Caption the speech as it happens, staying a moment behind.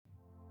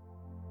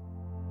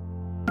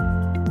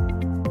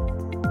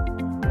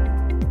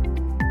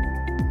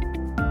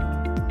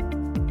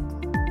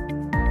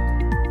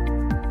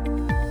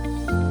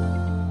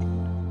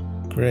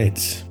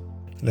Great.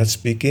 Let's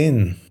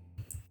begin.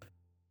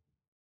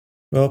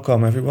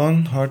 Welcome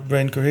everyone, Heart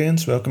Brain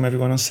Koreans. Welcome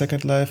everyone on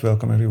Second Life.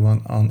 Welcome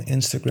everyone on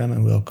Instagram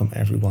and welcome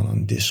everyone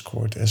on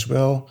Discord as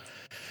well.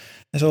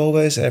 As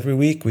always, every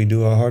week we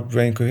do a Heart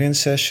Brain Korean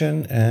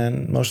session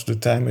and most of the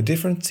time a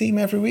different theme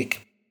every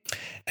week.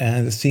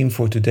 And the theme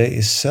for today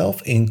is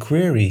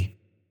self-inquiry.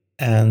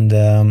 And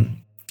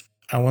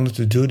I wanted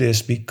to do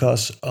this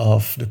because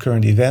of the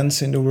current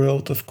events in the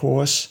world, of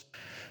course.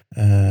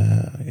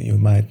 You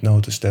might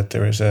notice that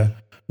there is a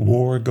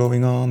war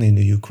going on in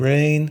the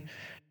Ukraine.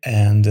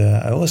 And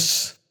I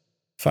always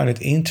find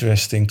it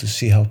interesting to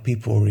see how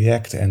people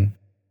react and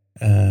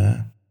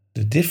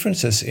the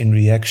differences in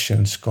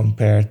reactions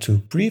compared to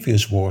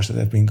previous wars that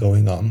have been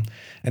going on.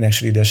 And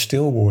actually, there's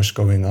still wars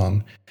going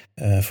on,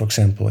 for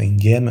example, in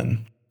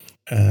Yemen.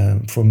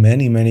 For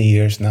many, many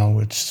years now,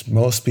 which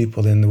most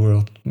people in the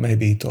world may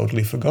be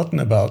totally forgotten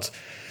about.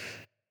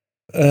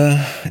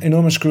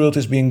 Enormous cruelty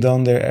is being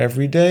done there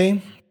every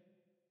day.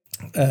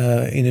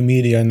 In the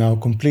media now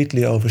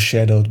completely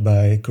overshadowed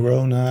by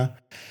Corona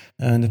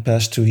in the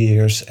past 2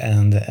 years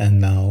and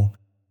now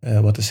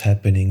what is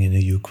happening in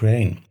the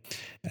Ukraine.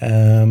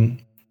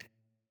 And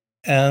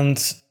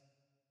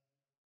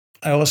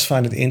I always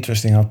find it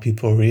interesting how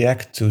people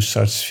react to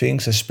such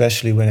things,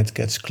 especially when it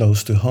gets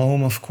close to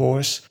home, of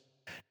course.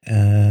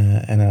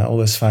 And I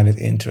always find it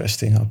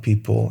interesting how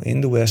people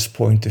in the West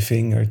point the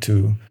finger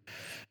to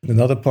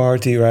another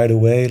party right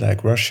away,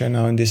 like Russia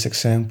now in this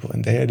example,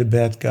 and they are the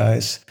bad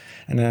guys.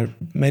 And I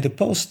made a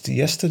post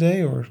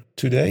yesterday or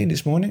today,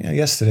 this morning,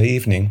 yesterday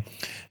evening,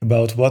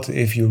 about what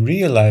if you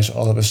realize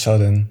all of a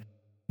sudden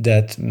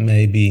that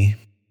maybe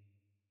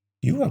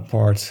you are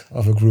part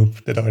of a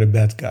group that are the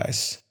bad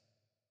guys.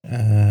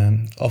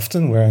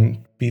 Often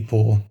when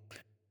people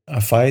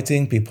are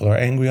fighting, people are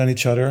angry on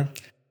each other,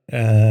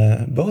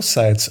 both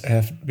sides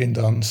have been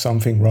done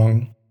something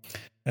wrong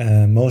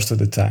most of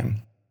the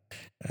time.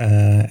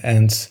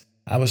 And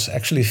I was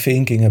actually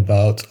thinking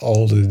about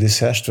all the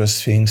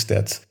disastrous things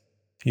that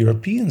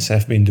Europeans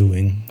have been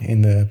doing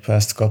in the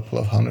past couple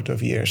of hundred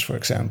of years, for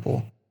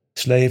example.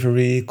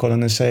 Slavery,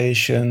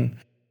 colonization,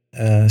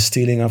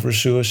 stealing of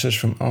resources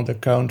from other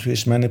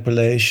countries,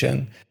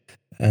 manipulation.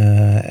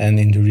 And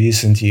in the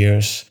recent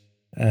years,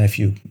 if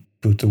you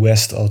put the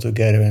West all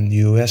together and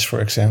the US,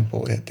 for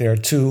example, there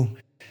too,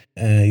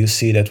 you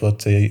see that what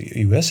the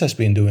US has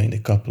been doing a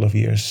couple of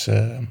years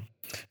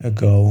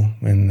ago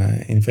when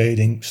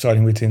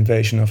starting with the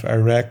invasion of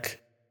Iraq,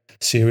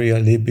 Syria,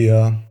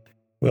 Libya.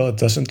 Well, it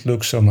doesn't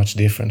look so much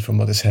different from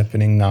what is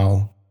happening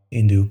now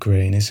in the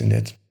Ukraine, isn't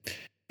it?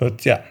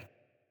 But yeah,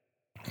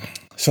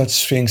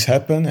 such things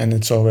happen and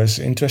it's always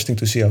interesting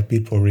to see how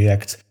people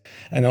react.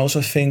 And I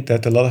also think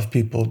that a lot of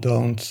people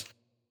don't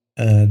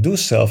do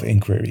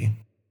self-inquiry.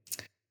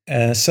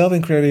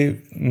 Self-inquiry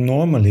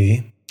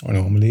normally,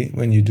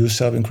 when you do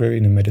self-inquiry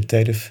in a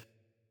meditative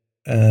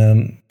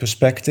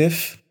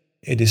perspective,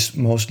 it is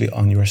mostly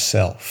on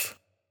yourself.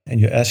 And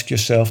you ask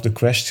yourself the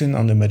question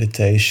on the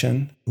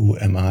meditation, who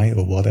am I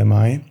or what am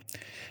I?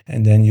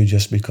 And then you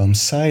just become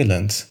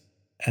silent.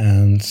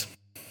 And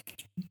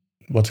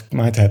what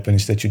might happen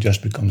is that you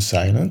just become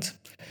silent.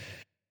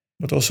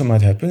 What also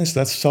might happen is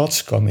that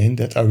thoughts come in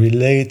that are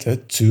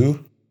related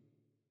to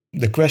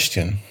the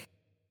question,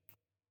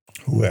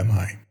 who am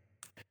I?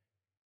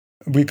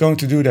 We're going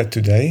to do that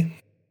today,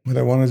 but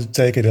I wanted to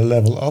take it a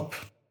level up.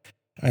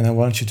 And I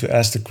want you to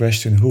ask the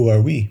question, who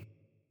are we?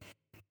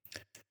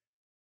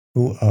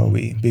 Who are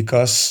we?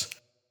 Because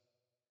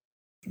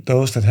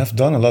those that have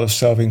done a lot of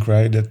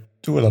self-inquiry, that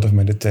do a lot of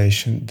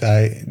meditation,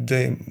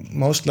 they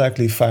most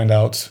likely find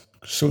out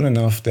soon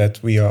enough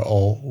that we are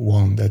all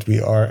one, that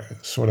we are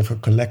sort of a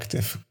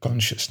collective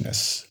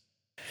consciousness.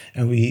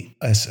 And we,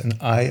 as an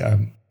I, are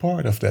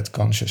part of that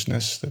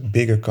consciousness, the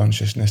bigger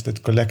consciousness,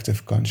 that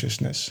collective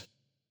consciousness.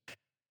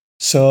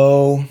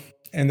 So,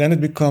 and then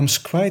it becomes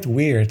quite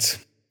weird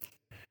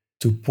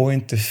to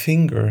point the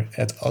finger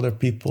at other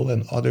people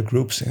and other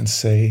groups and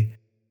say,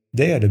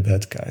 they are the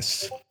bad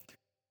guys.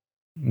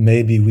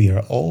 Maybe we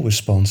are all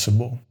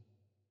responsible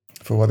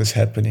for what is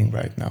happening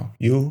right now.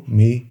 You,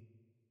 me,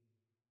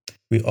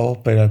 we all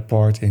play our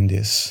part in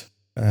this.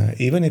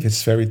 Even if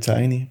it's very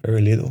tiny,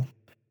 very little,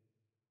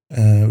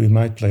 we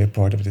might play a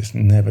part of this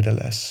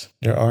nevertheless.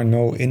 There are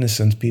no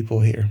innocent people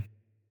here,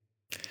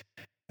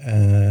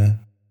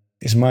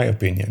 is my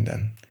opinion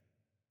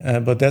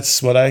then. But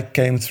that's what I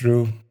came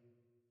through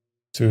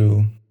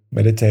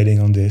meditating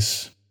on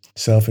this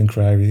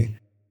self-inquiry,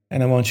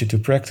 and I want you to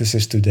practice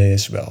this today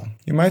as well.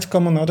 You might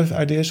come on other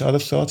ideas, other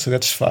thoughts, so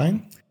that's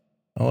fine.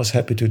 I'm always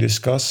happy to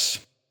discuss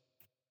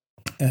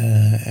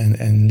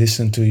and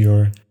listen to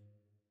your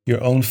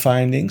own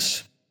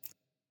findings,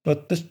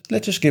 but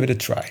let's just give it a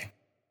try.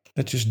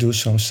 Let's just do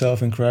some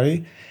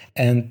self-inquiry,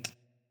 and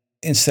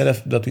instead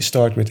of that we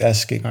start with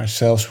asking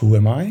ourselves, who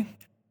am I?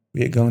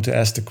 We are going to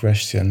ask the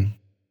question,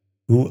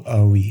 who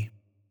are we?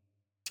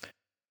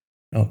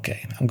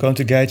 Okay, I'm going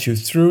to guide you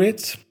through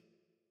it.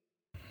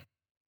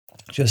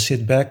 Just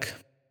sit back,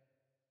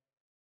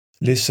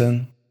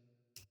 listen,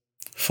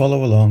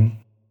 follow along,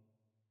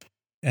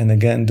 And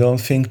again,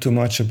 don't think too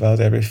much about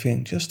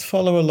everything. Just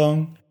follow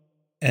along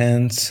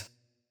and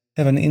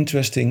have an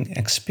interesting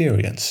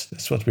experience.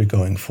 That's what we're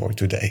going for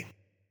today.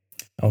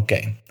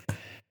 Okay.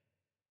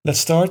 Let's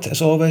start.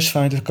 As always,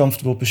 find a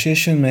comfortable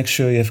position. Make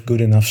sure you have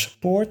good enough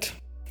support.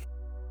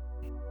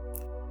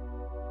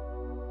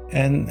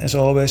 And as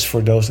always,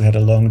 for those that had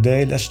a long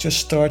day, let's just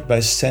start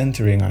by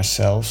centering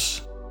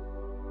ourselves.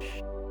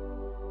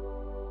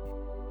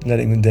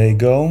 Letting the day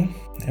go.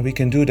 And we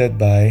can do that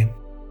by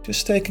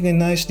just taking a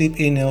nice deep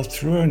inhale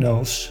through our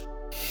nose.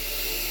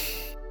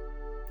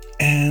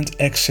 And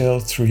exhale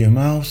through your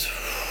mouth.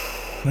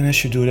 And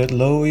as you do that,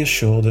 lower your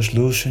shoulders,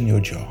 loosen your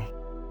jaw.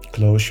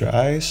 Close your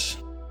eyes.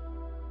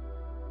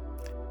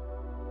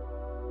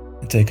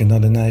 And take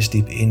another nice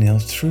deep inhale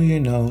through your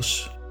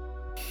nose.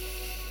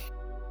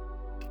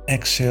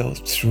 Exhale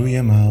through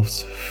your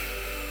mouth.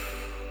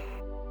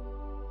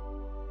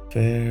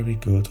 Very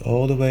good.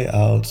 All the way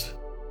out.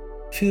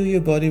 Feel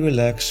your body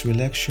relax.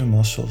 Relax your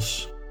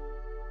muscles.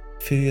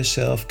 Feel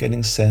yourself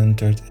getting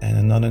centered. And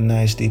another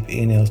nice deep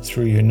inhale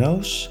through your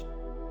nose.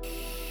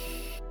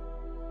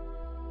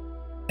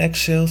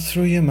 Exhale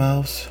through your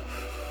mouth.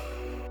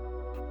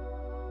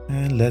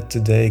 And let the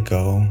day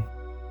go.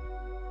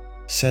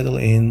 Settle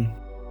in.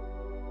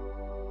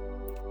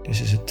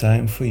 This is a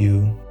time for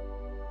you.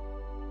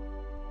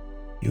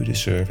 You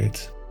deserve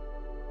it.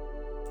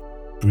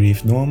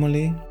 Breathe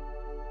normally.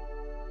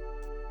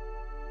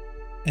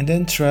 And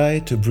then try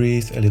to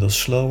breathe a little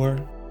slower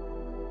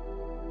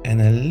and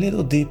a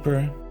little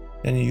deeper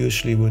than you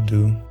usually would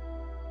do.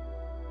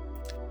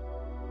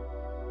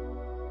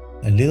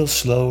 A little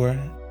slower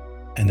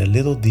and a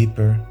little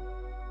deeper.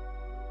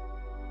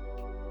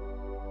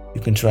 You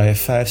can try a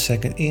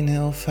 5-second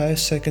inhale,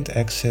 5-second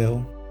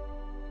exhale,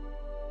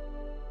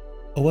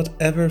 or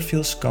whatever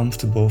feels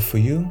comfortable for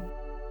you,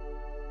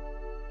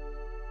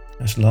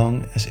 as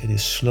long as it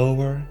is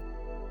slower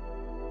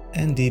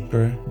and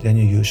deeper than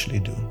you usually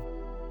do.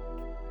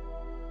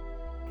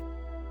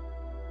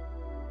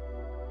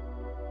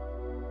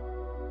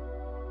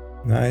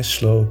 Nice,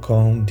 slow,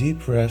 calm, deep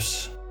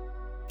breaths.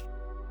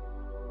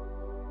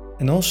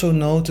 And also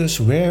notice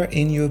where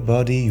in your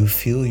body you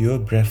feel your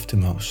breath the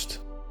most.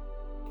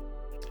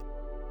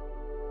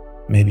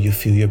 Maybe you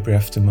feel your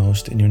breath the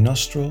most in your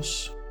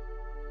nostrils.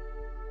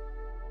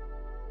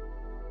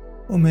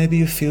 Or maybe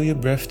you feel your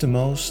breath the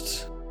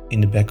most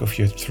in the back of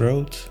your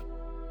throat.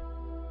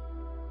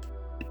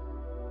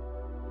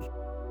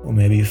 Or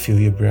maybe you feel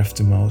your breath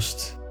the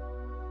most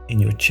in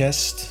your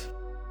chest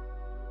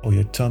or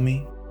your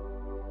tummy.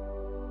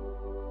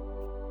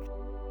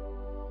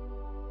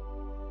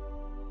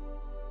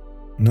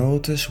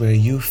 Notice where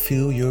you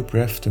feel your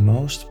breath the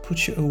most.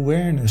 Put your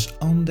awareness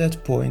on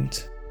that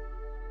point.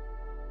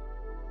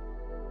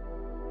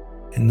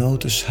 And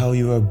notice how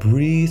you are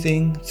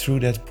breathing through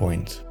that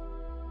point.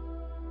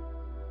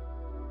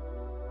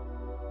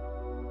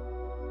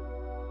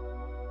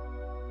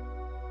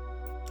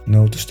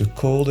 Notice the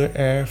colder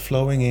air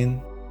flowing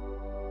in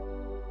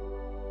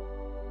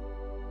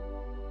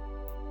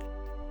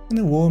and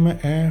the warmer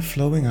air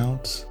flowing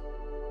out.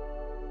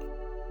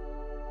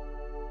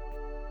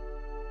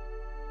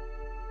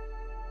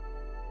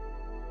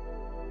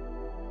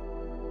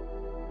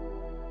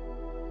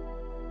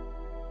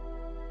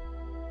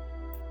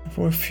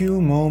 For a few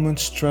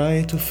moments,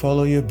 try to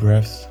follow your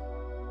breath.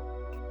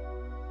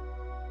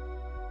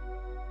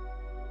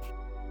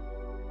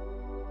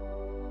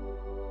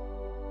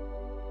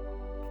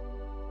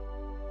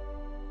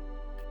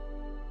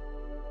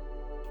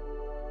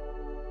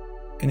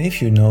 And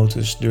if you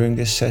notice during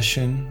this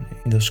session,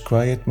 in those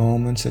quiet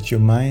moments, that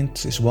your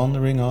mind is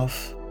wandering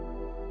off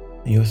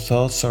and your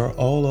thoughts are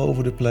all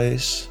over the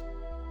place,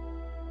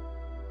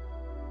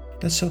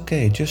 that's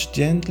okay. Just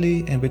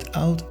gently and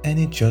without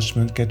any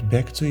judgment get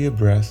back to your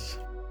breath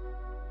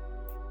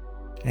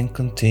and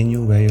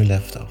continue where you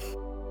left off.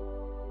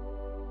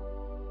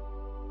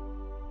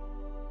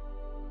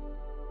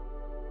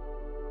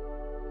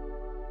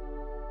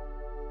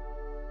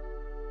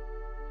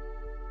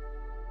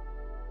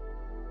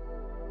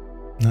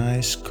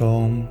 Nice,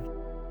 calm,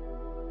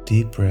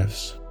 deep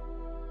breaths.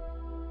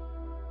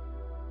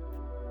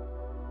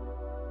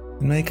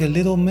 And make a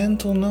little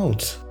mental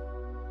note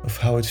of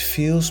how it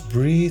feels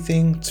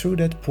breathing through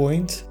that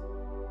point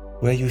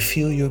where you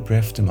feel your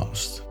breath the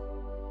most.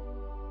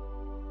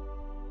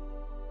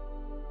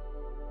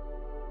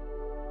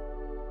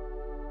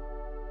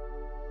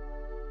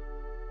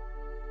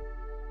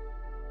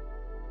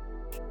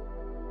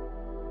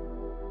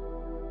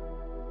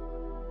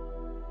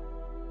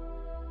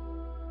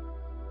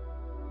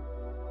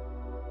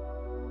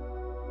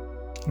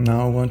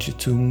 Now I want you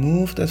to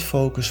move that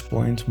focus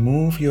point,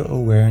 move your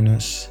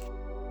awareness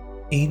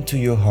into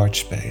your heart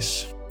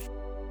space.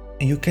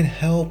 And you can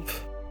help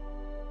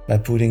by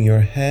putting your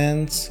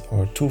hand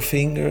or 2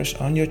 fingers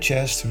on your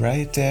chest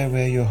right there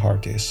where your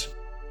heart is.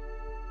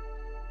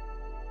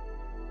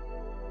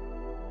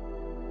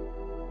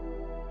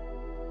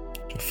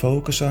 So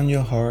focus on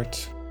your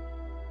heart.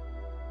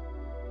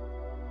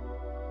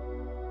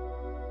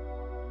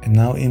 And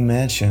now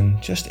imagine,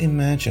 just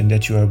imagine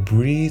that you are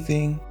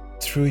breathing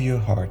through your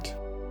heart.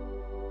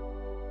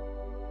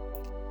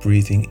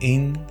 Breathing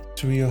in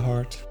through your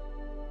heart.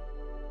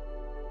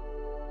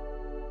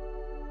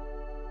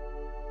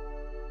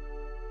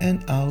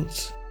 And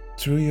out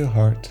through your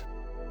heart.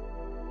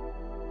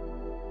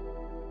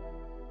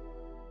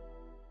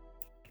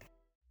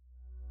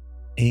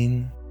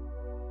 In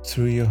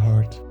through your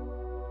heart.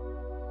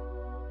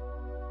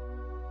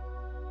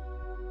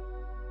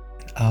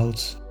 And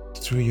out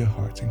through your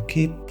heart. And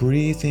keep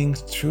breathing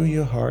through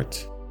your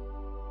heart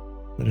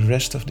for the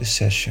rest of the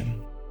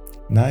session.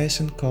 Nice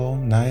and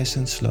calm, nice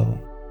and slow.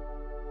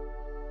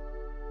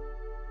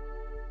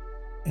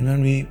 And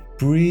when we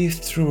breathe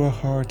through our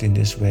heart in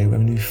this way,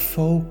 when we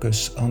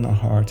focus on our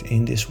heart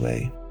in this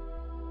way,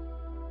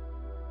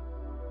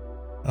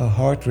 our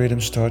heart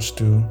rhythm starts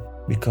to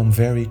become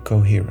very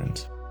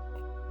coherent.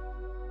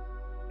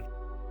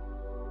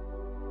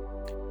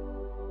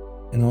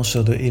 And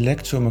also the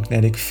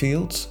electromagnetic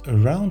field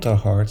around our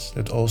heart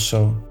that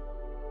also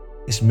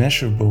is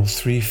measurable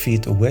 3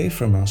 feet away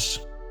from us,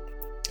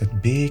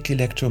 that big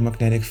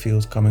electromagnetic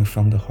field coming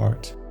from the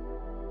heart,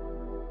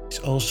 is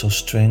also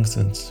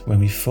strengthened when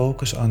we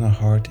focus on our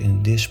heart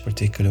in this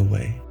particular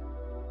way.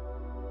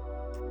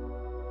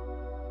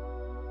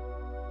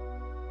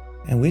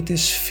 And with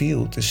this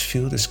field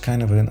is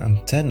kind of an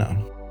antenna.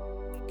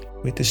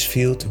 With this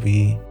field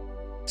we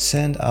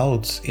send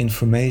out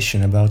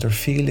information about our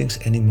feelings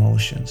and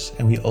emotions,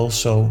 and we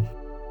also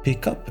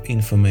pick up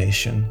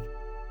information,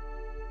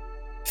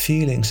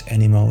 feelings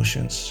and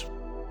emotions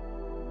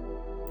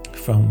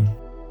from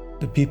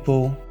the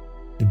people,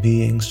 the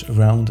beings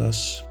around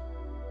us,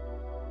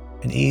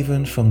 and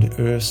even from the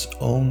Earth's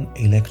own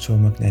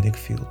electromagnetic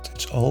field.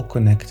 It's all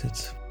connected.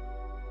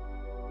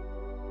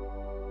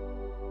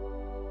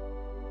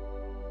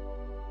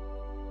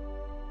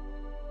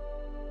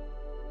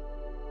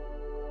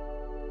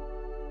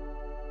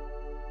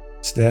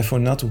 It's therefore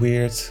not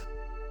weird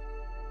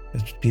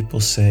that people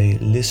say,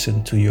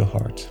 listen to your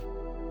heart.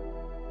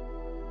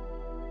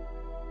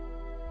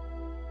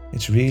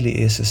 It really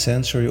is a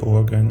sensory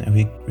organ, and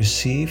we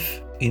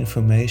receive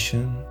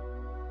information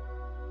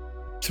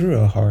through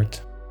our heart,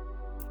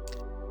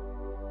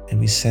 and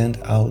we send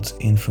out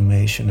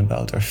information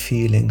about our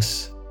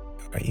feelings,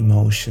 our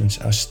emotions,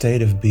 our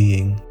state of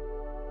being.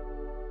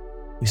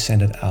 We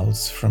send it out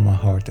from our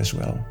heart as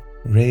well,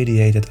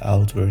 radiate it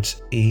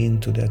outwards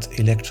into that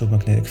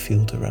electromagnetic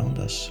field around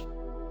us.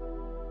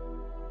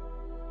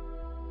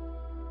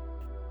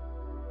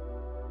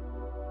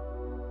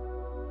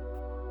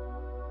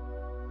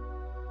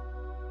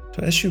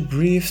 So as you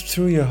breathe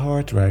through your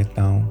heart right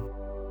now,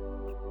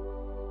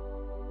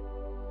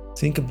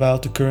 think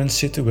about the current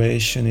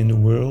situation in the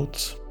world.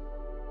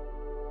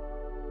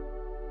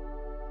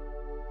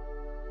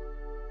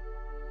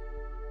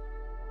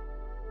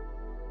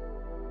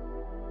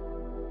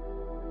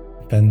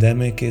 The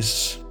pandemic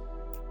is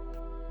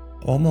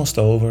almost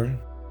over,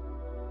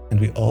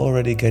 and we're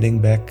already getting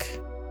back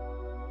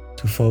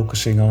to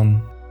focusing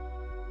on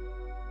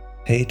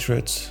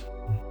hatred,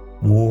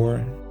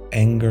 war,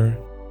 anger,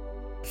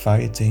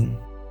 fighting.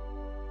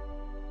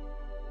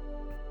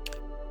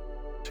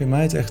 So you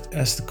might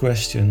ask the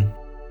question,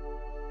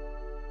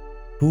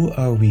 who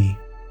are we?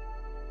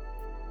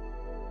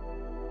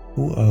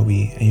 Who are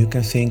we? And you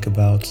can think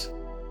about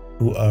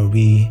who are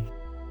we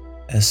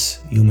as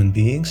human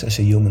beings, as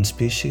a human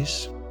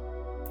species.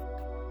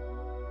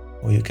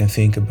 Or you can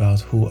think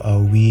about who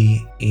are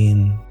we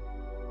in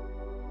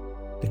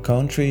the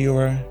country you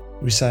are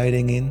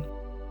residing in,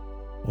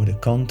 or the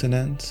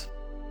continent.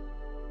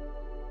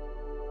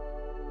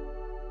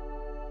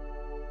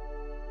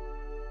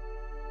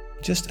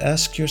 Just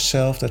ask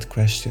yourself that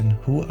question,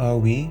 who are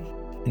we?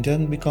 And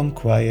then become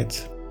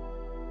quiet.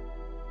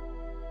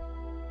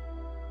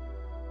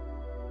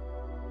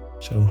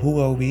 So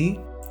who are we?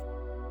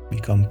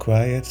 Become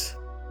quiet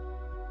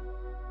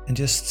and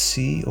just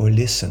see or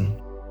listen.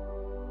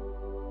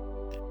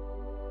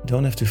 You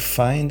don't have to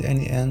find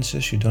any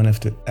answers, you don't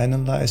have to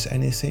analyze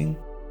anything.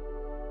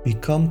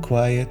 Become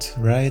quiet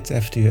right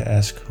after you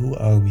ask, who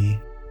are we?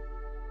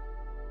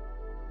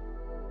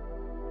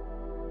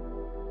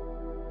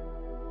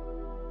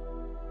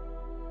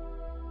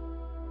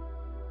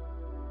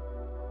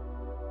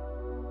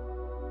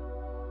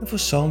 And for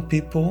some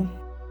people,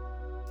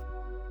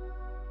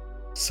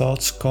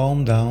 thoughts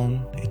calm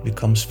down, it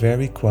becomes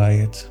very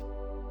quiet.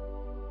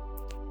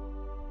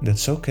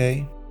 That's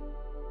okay.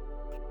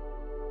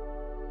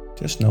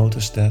 Just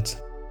notice that.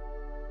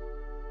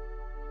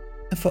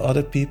 And for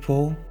other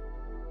people,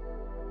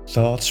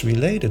 thoughts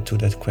related to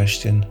that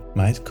question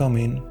might come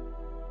in.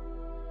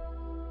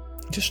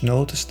 Just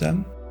notice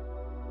them.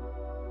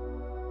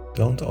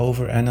 Don't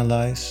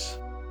overanalyze.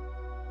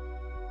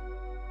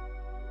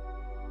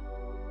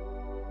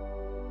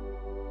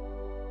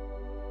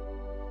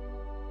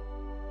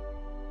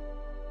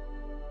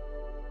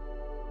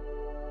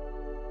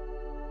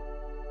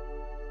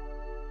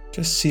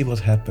 Just see what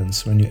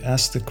happens when you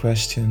ask the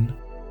question,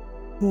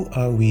 who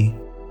are we?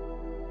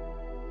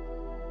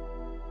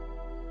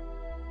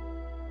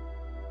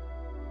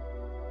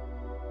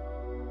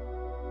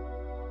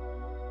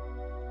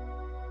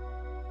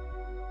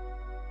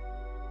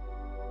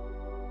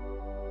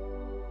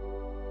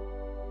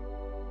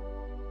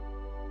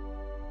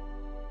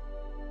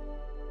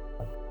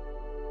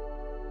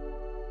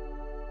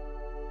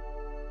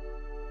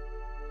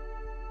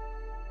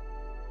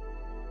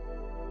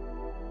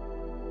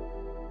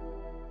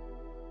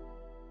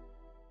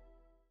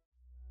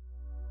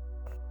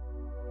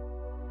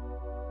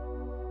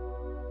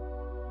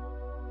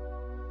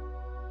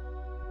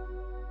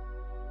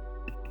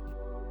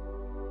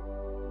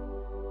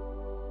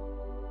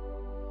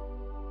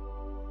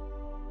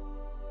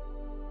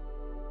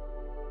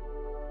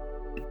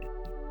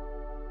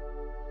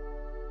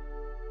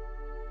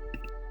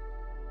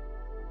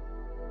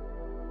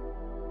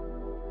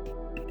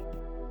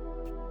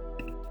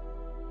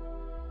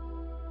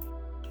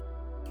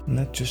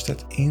 Let just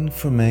that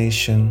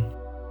information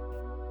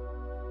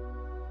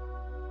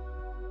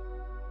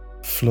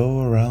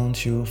flow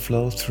around you,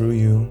 flow through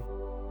you.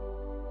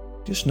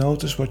 Just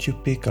notice what you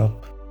pick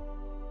up.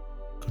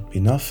 Could be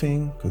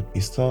nothing, could be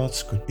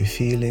thoughts, could be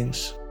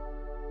feelings.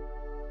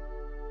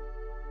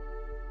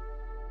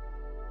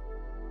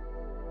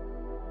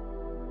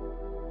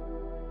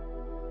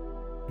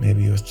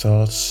 Maybe your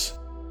thoughts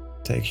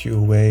take you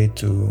away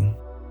to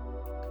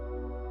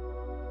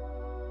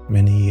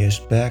many years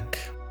back,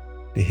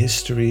 the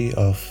history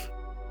of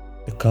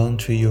the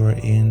country you are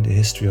in, the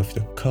history of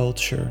the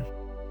culture,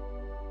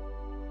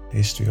 the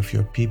history of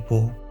your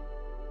people.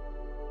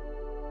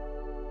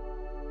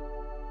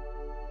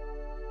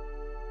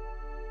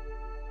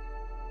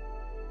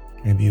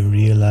 Maybe you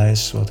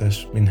realize what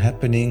has been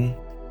happening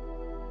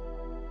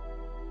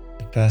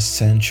the past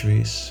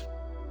centuries.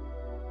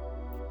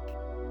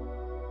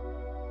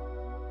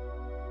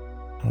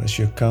 How has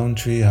your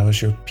country, how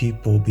has your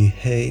people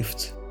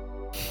behaved?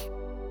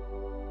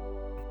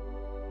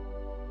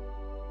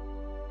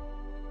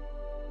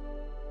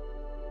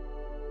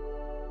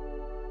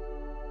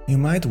 You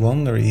might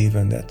wonder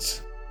even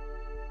that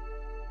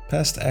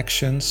past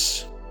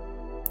actions,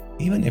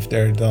 even if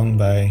they're done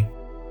by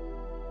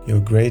your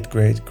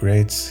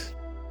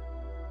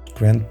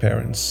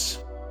great-great-great-grandparents,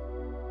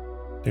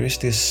 there is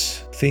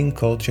this thing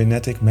called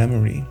genetic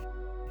memory.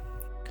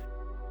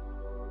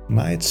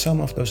 Might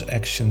some of those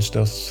actions,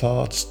 those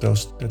thoughts,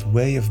 that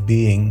way of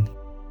being,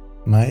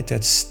 might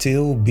that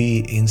still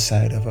be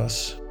inside of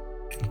us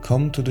and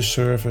come to the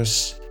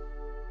surface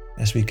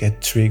as we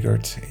get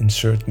triggered in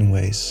certain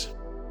ways?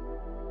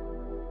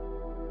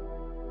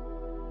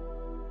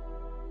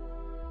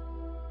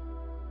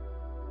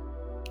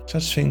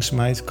 Such things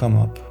might come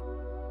up.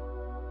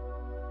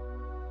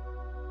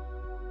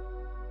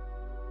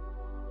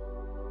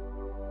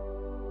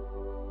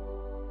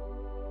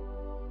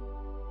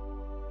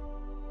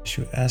 As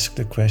you ask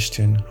the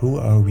question, who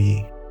are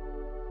we?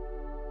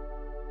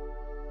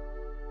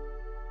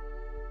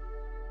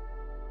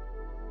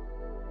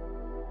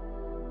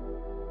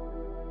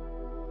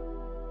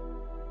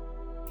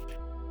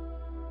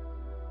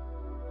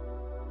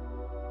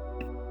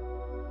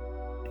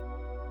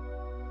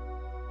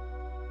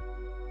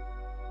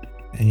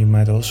 And you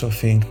might also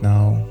think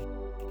now,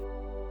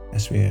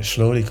 as we are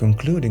slowly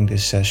concluding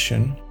this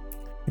session,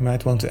 you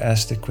might want to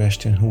ask the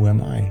question, who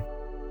am I?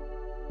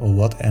 Or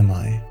what am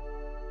I?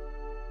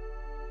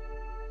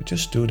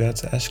 Just do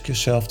that, ask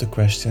yourself the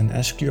question,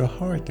 ask your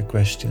heart the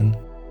question,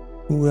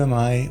 who am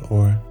I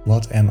or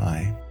what am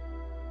I?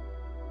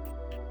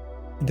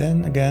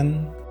 Then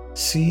again,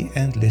 see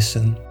and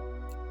listen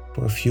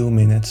for a few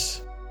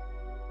minutes.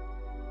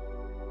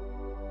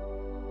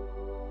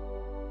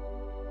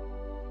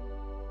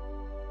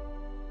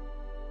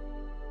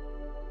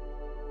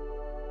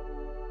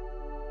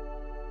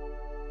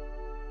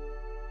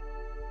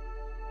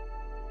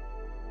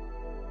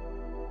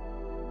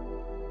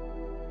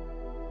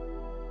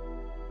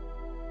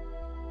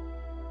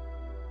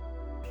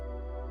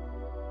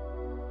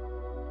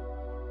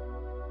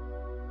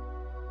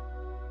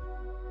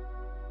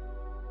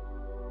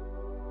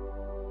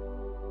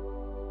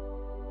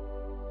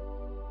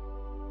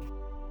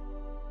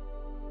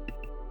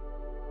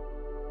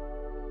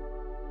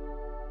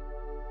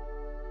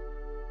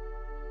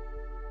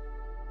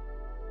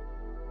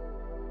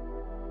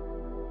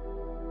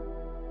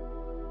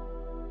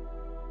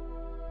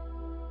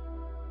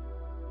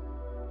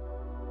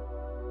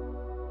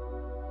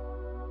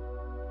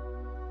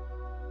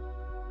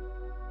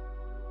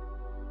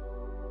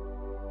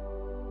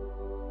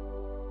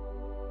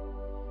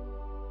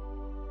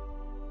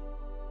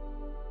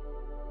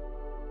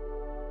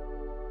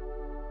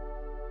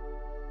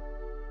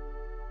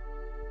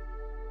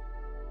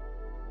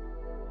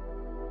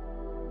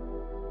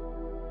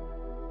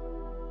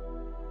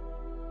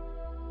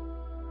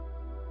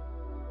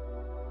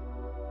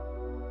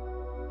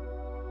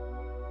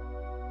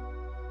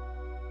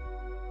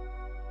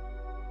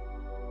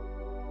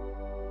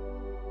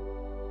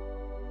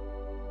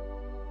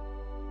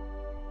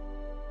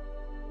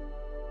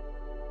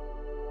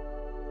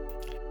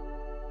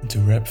 To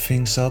wrap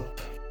things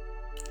up,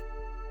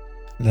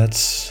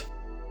 let's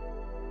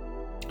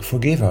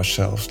forgive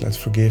ourselves, let's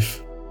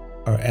forgive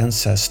our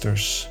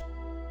ancestors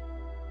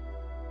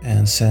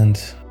and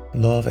send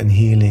love and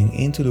healing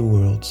into the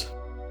world,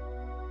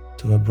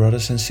 to our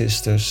brothers and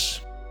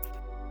sisters,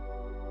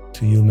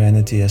 to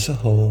humanity as a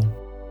whole.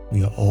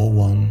 We are all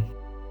one.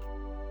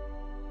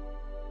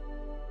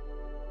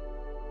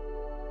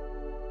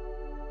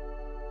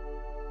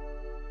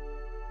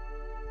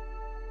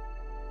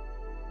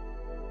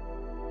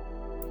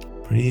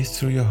 Breathe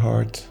through your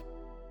heart.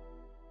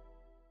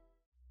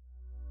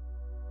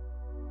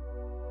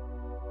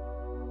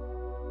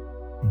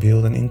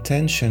 Build an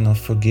intention of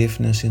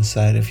forgiveness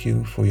inside of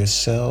you for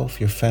yourself,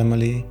 your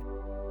family.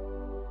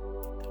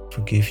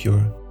 Forgive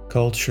your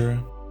culture,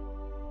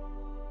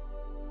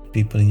 the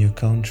people in your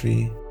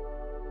country,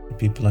 the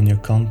people on your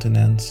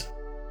continent,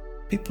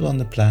 people on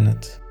the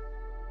planet.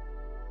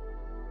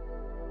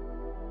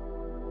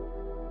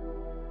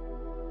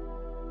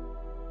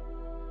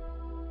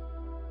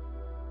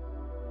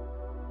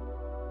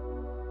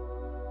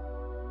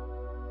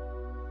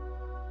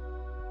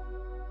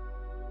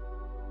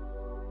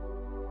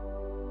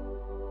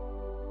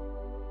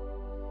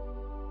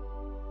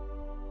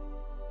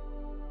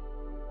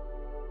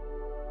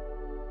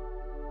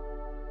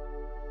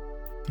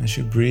 As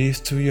you breathe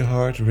through your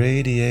heart,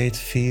 radiate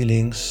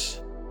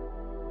feelings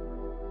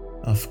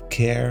of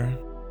care,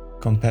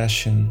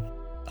 compassion,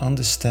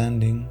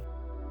 understanding,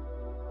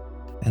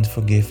 and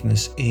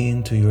forgiveness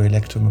into your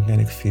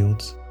electromagnetic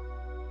field.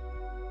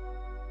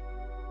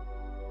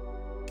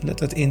 Let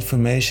that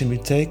information be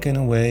taken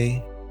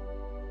away,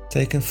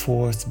 taken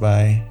forth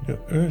by the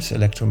Earth's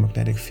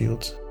electromagnetic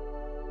field.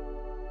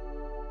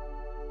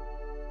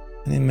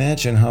 And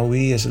imagine how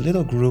we as a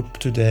little group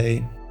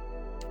today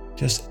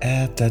just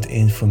add that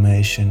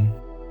information,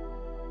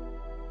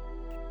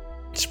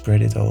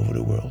 spread it over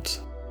the world.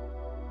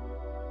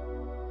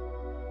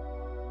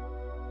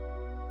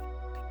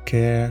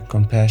 Care,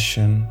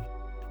 compassion,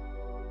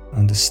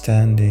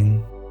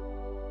 understanding,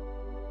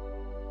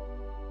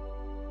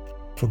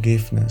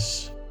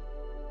 forgiveness.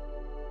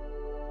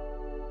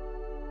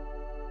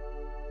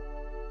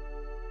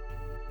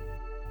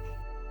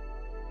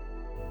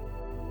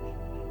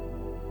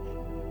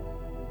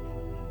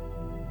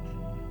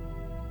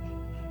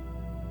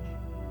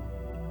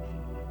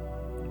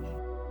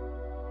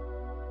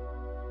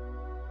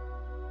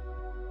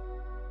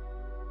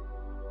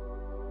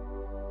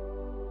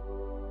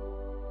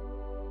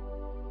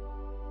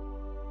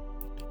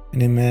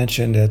 And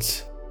imagine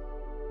that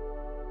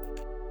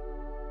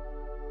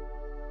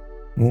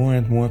more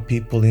and more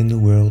people in the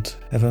world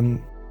have a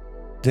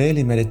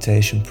daily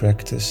meditation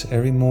practice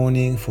every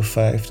morning for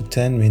 5 to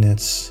 10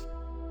 minutes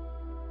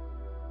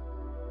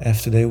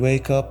after they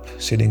wake up,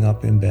 sitting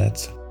up in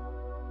bed,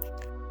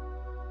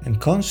 and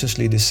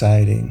consciously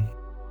deciding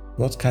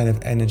what kind of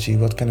energy,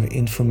 what kind of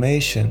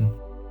information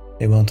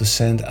they want to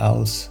send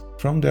out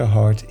from their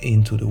heart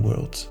into the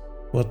world,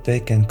 what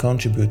they can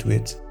contribute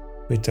with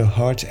their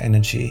heart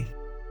energy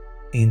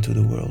into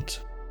the world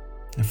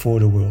and for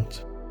the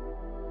world.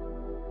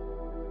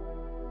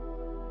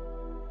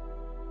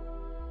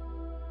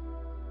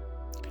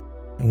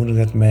 And wouldn't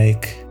that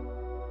make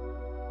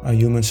our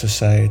human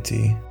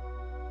society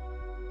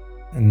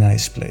a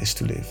nice place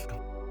to live?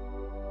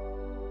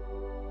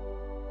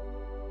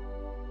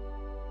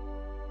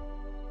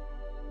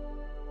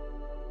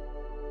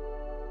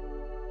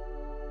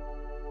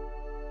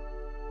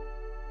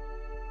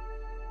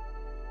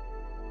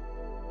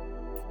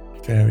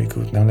 Very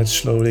good. Now let's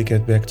slowly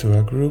get back to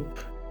our group.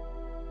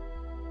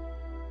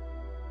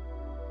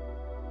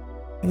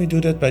 And we do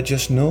that by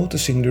just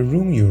noticing the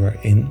room you are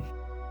in.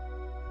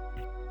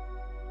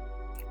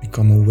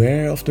 Become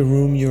aware of the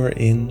room you are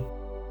in.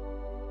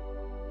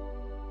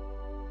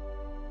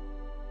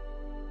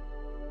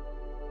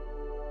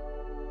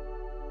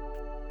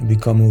 And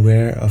become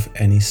aware of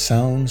any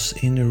sounds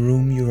in the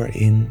room you are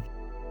in.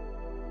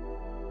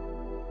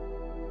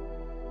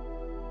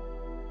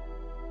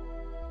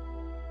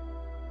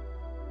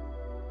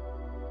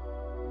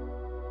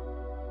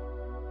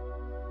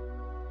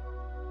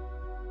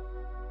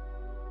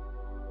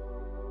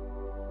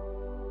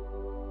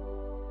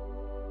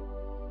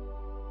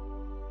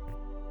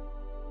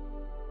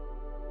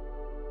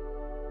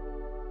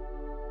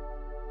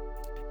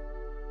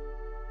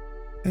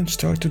 And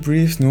start to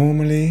breathe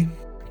normally.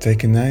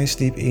 Take a nice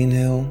deep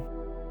inhale.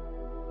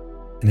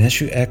 And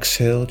as you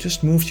exhale,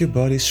 just move your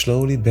body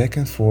slowly back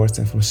and forth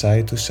and from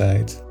side to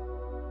side.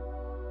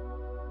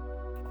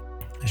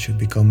 As you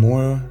become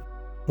more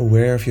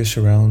aware of your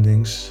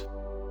surroundings,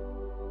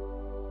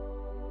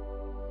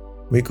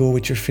 wiggle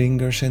with your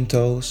fingers and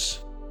toes.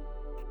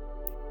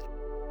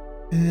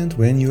 And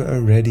when you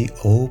are ready,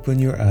 open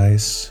your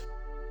eyes.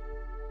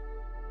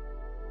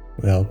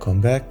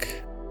 Welcome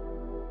back.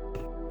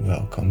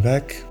 Welcome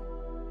back.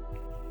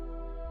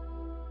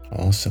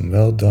 Awesome,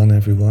 well done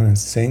everyone, and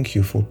thank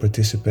you for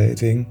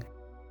participating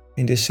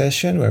in this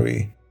session where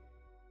we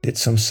did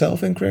some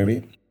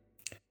self-inquiry.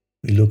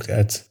 We looked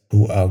at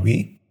who are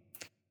we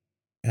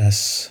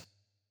as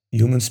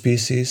human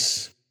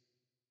species,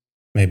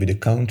 maybe the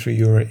country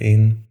you're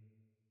in,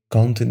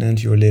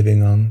 continent you're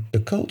living on, the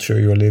culture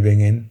you're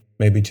living in,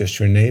 maybe just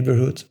your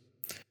neighborhood.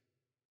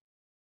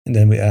 And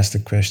then we asked the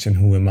question,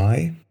 who am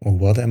I or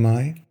what am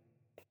I?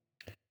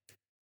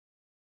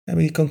 And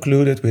we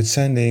concluded with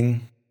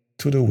sending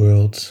to the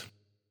world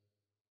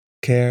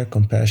care,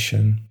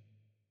 compassion,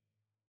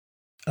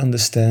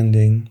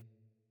 understanding,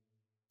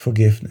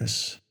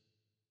 forgiveness.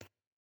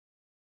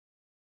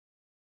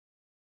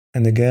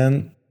 And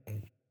again,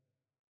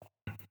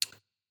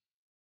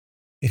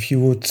 if you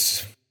would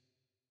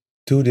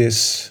do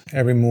this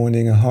every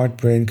morning, a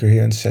heart-brain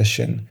coherence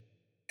session,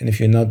 and if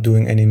you're not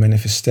doing any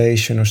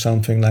manifestation or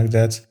something like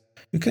that,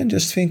 you can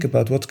just think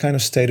about what kind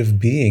of state of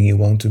being you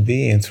want to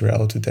be in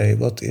throughout the day.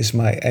 What is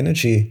my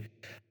energy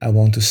I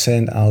want to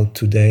send out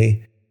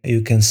today? And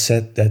you can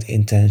set that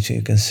intention,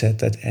 you can set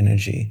that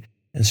energy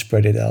and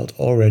spread it out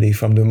already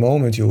from the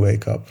moment you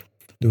wake up,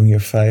 doing your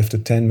 5 to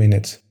 10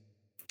 minute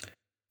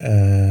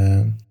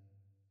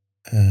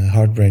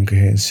heart-brain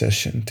coherence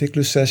session.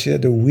 Tiklu says, yeah,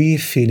 the we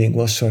feeling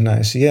was so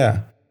nice.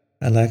 Yeah,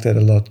 I like that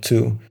a lot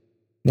too.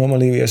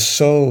 Normally we are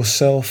so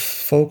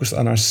self-focused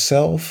on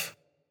ourselves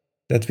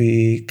that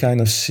we kind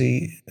of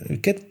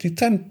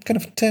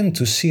tend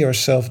to see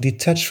ourselves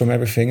detached from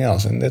everything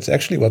else. And that's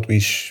actually what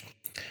we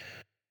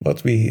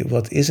what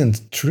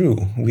isn't true.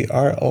 We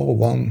are all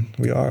one.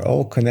 We are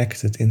all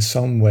connected in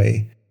some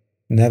way,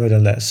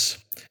 nevertheless.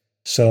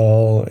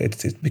 So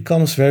it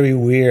becomes very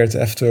weird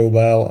after a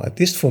while, at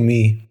least for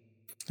me.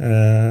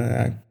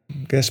 I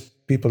guess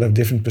people have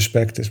different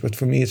perspectives, but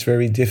for me it's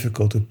very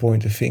difficult to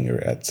point a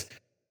finger at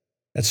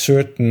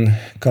certain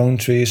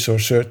countries or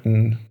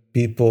certain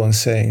people and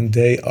saying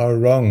they are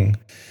wrong,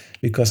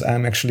 because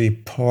I'm actually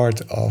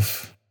part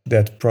of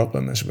that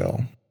problem as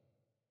well.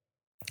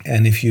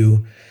 And if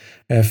you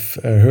have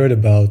heard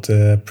about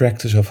the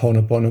practice of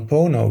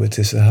Ho'oponopono, which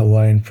is a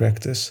Hawaiian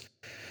practice,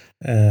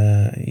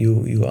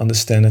 you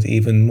understand it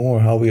even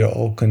more, how we are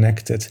all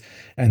connected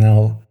and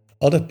how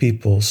other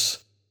people's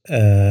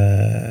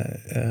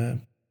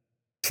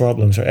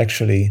problems are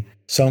actually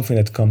something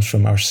that comes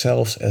from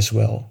ourselves as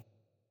well.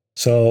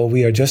 So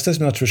we are just as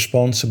much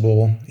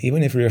responsible,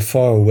 even if we are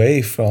far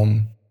away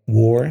from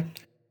war,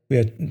 we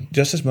are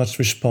just as much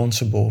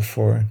responsible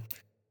for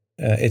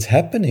it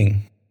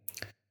happening.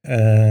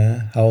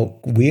 How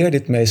weird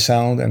it may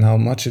sound and how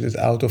much it is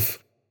out of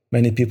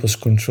many people's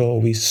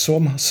control, we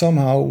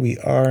somehow we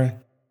are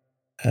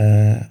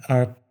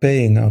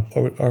playing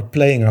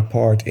our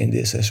part in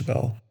this as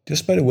well,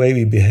 just by the way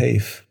we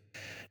behave,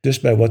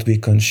 just by what we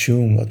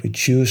consume, what we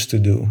choose to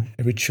do,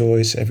 every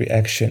choice, every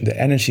action, the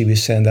energy we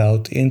send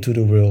out into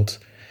the world.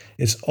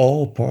 It's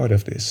all part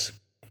of this,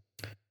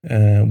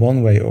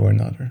 one way or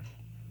another.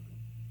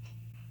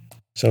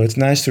 So it's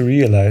nice to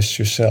realize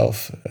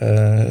yourself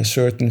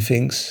certain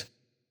things,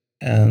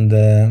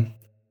 and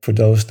for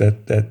those that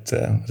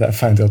I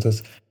find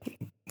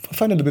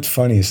it a bit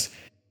funny is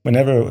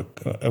whenever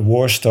a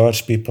war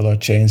starts, people are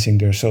changing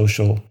their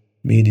social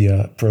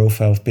media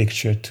profile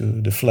picture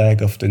to the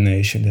flag of the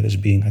nation that is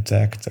being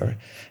attacked or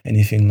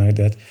anything like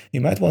that.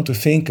 You might want to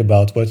think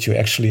about what you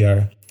actually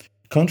are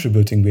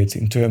contributing with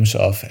in terms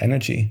of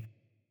energy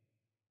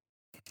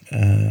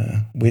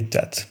with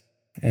that,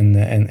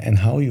 and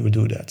how you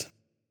do that.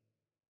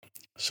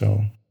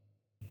 So,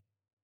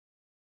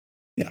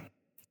 yeah,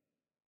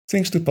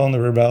 things to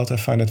ponder about. I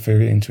find it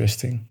very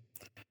interesting.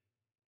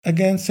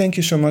 Again, thank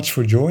you so much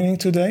for joining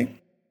today.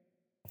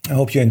 I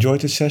hope you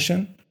enjoyed this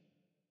session.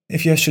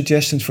 If you have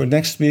suggestions for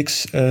next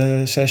week's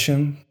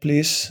session,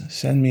 please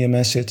send me a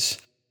message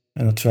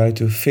and I'll try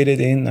to fit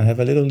it in. I have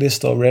a little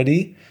list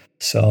already,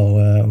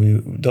 so we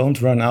don't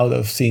run out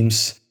of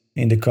themes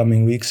in the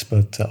coming weeks,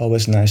 but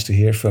always nice to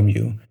hear from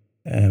you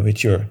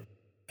with your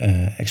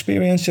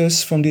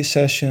experiences from these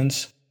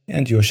sessions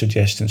and your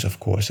suggestions, of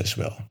course, as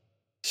well.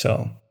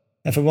 So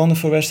have a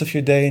wonderful rest of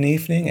your day and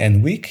evening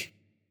and week,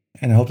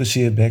 and I hope to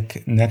see you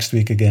back next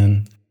week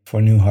again for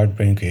a new Heart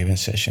Brain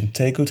Coherence session.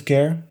 Take good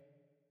care,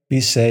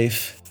 be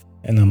safe,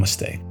 and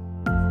namaste.